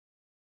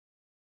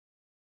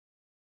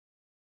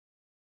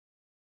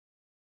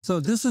So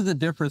this is the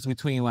difference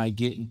between like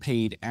getting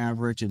paid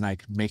average and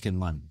like making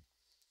money.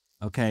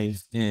 Okay.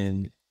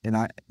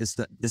 It's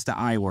the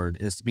I word.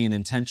 It's being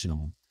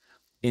intentional.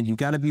 And you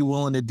got to be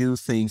willing to do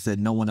things that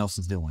no one else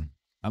is doing.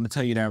 I'm gonna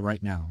tell you that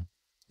right now.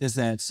 Is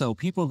that so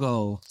people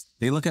go,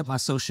 they look at my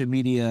social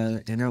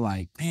media and they're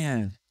like,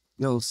 man,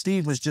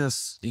 Steve was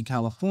just in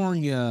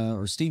California,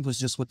 or Steve was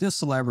just with this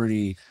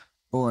celebrity,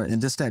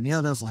 and this, that, and the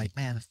other. It's like,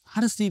 man,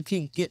 how does Steve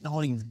keep getting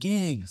all these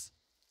gigs?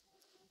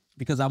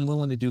 Because I'm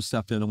willing to do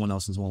stuff that no one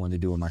else is willing to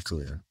do in my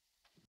career.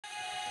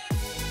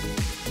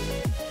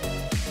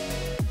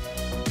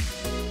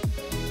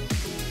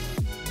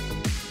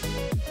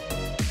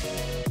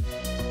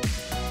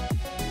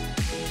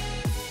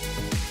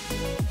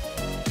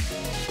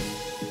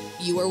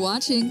 You are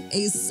watching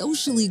a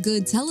Socially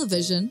Good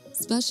Television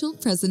special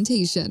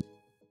presentation.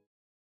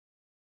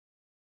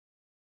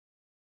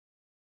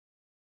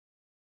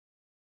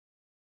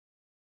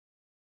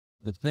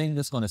 The thing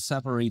that's going to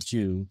separate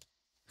you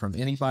from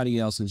anybody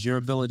else is your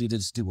ability to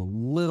just do a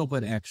little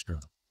bit extra.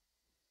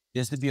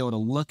 Is to be able to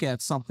look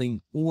at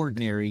something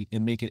ordinary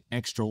and make it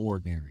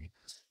extraordinary.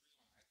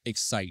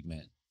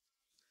 Excitement.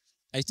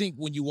 I think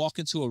when you walk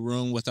into a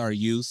room with our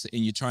youth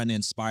and you're trying to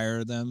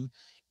inspire them,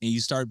 and you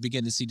start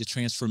beginning to see the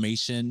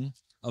transformation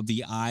of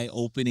the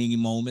eye-opening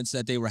moments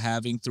that they were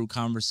having through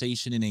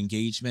conversation and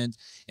engagement,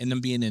 and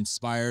them being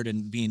inspired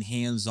and being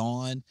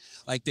hands-on,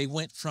 like they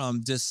went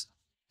from just,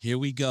 here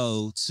we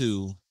go,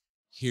 to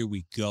here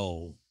we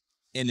go.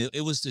 And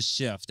it was the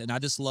shift. And I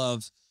just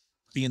love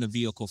being a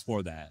vehicle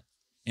for that.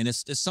 And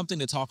it's something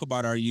to talk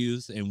about our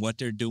youth and what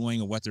they're doing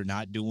and what they're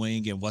not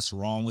doing and what's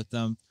wrong with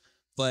them.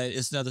 But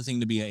it's another thing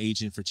to be an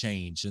agent for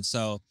change. And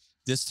so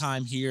this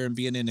time here and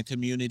being in the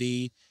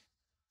community,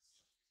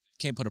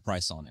 can't put a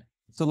price on it.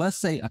 So let's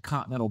say a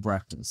continental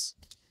breakfast.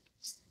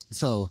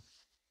 So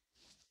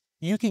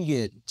you can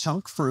get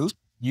chunk fruit,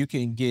 you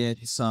can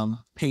get some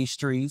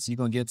pastries, you're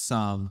going to get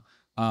some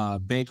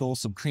bagels,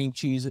 some cream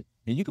cheese, and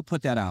you can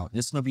put that out.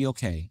 It's going to be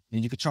okay.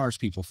 And you can charge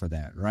people for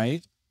that,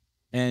 right?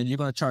 And you're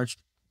going to charge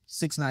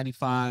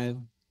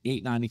 $6.95,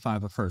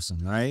 $8.95 a person,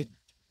 right?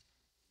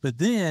 But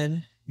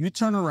then you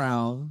turn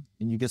around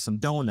and you get some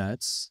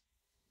donuts.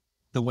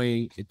 I'm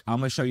going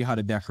to show you how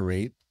to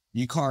decorate.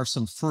 You carve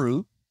some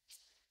fruit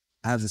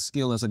as a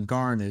skill, as a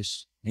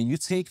garnish, and you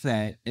take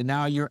that, and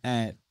now you're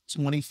at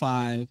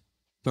 $25,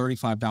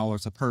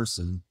 $35 a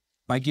person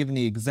by giving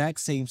the exact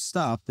same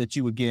stuff that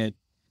you would get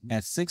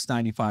at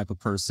 $6.95 a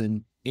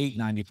person,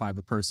 $8.95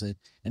 a person,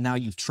 and now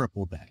you've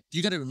tripled that.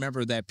 You got to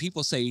remember that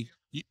people say,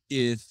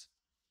 if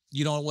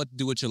you don't know what to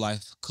do with your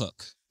life,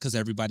 cook, because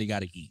everybody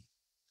got to eat.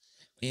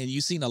 And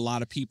you've seen a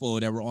lot of people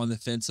that were on the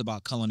fence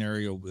about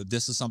culinary, or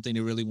this is something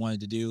they really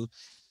wanted to do.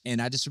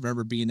 And I just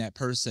remember being that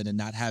person and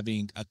not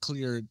having a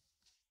clear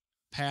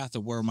path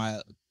of where my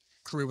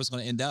career was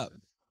going to end up.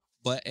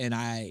 And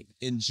I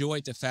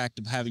enjoyed the fact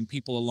of having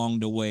people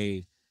along the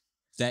way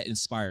that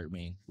inspired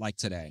me, like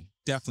today.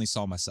 Definitely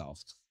saw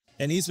myself.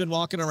 And he's been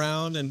walking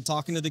around and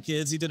talking to the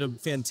kids. He did a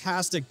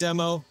fantastic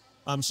demo.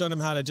 Showed them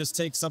how to just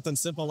take something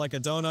simple like a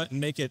donut and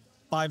make it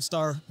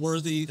 5-star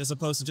worthy, as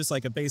opposed to just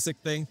like a basic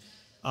thing.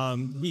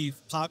 He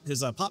popped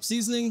his pop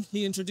seasoning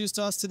he introduced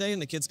to us today,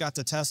 and the kids got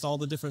to test all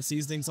the different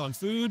seasonings on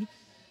food.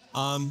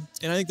 And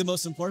I think the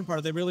most important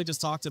part, they really just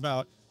talked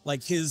about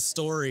like his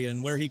story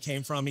and where he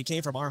came from. He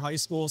came from our high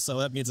school, so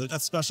that means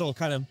that's special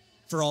kind of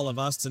for all of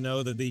us to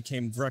know that he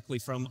came directly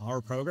from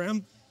our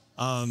program.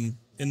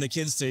 And the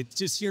kids to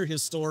just hear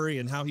his story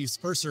and how he's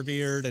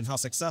persevered and how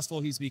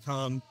successful he's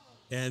become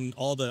and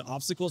all the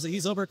obstacles that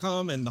he's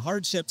overcome and the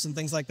hardships and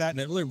things like that. And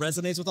it really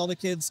resonates with all the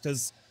kids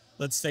because,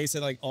 let's face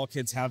it, like all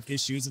kids have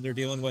issues that they're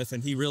dealing with.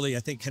 And he really, I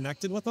think,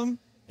 connected with them.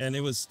 And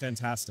it was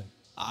fantastic.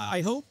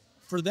 I hope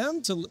for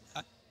them to,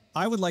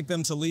 I would like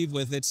them to leave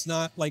with, it's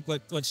not like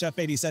what Chef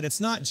Baity said. It's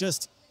not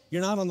just,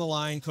 you're not on the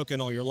line cooking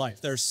all your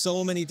life. There's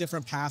so many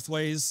different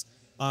pathways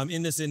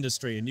in this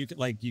industry. And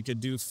you could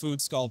do food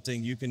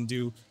sculpting, you can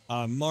do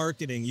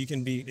marketing, you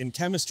can be in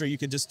chemistry, you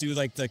could just do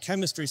like the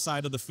chemistry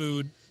side of the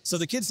food. So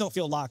the kids don't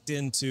feel locked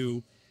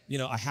into,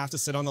 I have to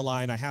sit on the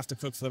line, I have to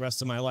cook for the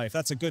rest of my life.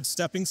 That's a good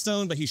stepping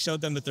stone, but he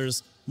showed them that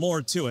there's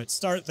more to it.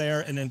 Start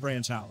there and then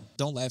branch out.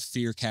 Don't let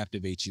fear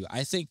captivate you.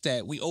 I think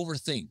that we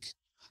overthink.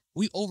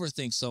 We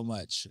overthink so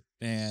much,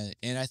 and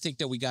I think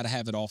that we got to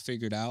have it all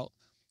figured out.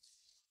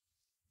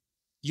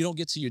 You don't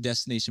get to your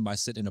destination by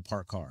sitting in a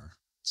parked car.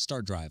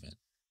 Start driving.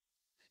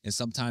 And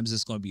sometimes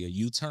it's going to be a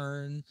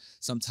U-turn.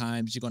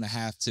 Sometimes you're going to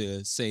have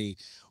to say,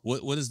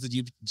 what does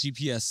the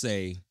GPS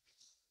say?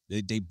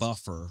 They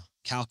buffer,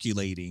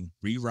 calculating,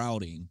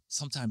 rerouting.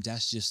 Sometimes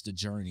that's just the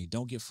journey.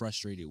 Don't get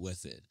frustrated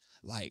with it.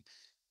 Like,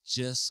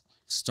 just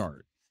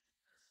start.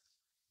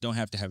 Don't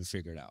have to have it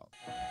figured out.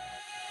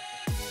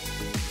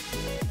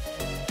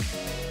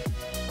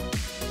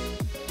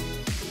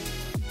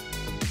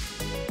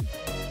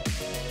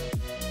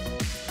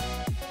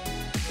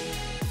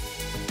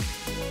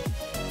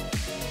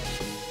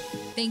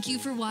 Thank you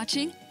for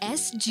watching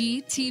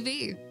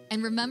SGTV,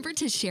 and remember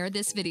to share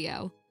this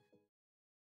video.